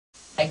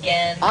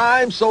Again.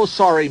 I'm so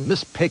sorry,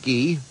 Miss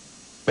Picky.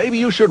 Maybe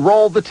you should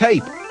roll the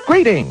tape.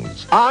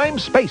 Greetings, I'm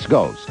Space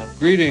Ghost.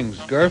 Greetings,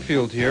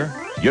 Garfield here.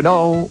 You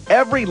know,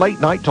 every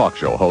late-night talk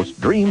show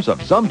host dreams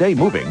of someday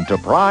moving to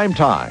prime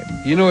time.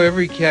 You know,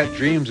 every cat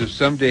dreams of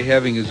someday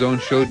having his own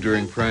show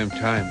during prime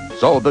time.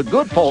 So the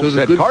good folks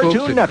at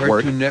Cartoon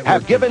Network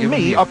have given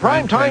me a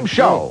primetime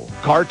show,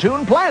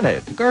 Cartoon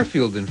Planet.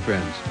 Garfield and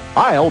Friends.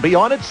 I'll be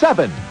on at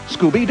 7,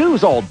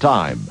 Scooby-Doo's old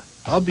time.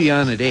 I'll be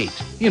on at 8.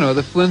 You know,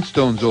 the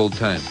Flintstones' old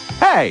time.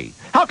 Hey,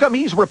 how come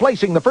he's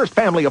replacing the first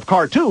family of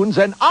cartoons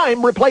and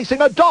I'm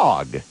replacing a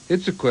dog?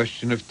 It's a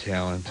question of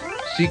talent.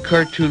 See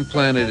Cartoon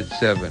Planet at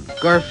 7,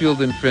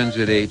 Garfield and Friends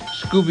at 8,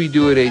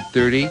 Scooby-Doo at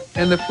 8:30,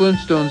 and the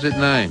Flintstones at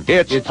 9.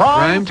 It's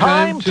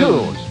Primetime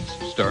Tunes.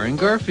 Starring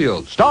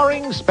Garfield.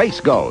 Starring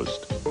Space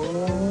Ghost.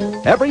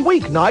 Every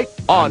weeknight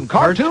on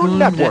Cartoon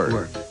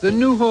Network. The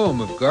new home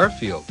of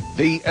Garfield.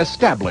 The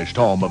established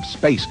home of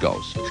Space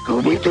Ghost.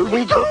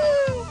 Scooby-Dooby-Doo.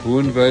 Who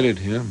invited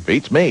him?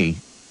 Beats me.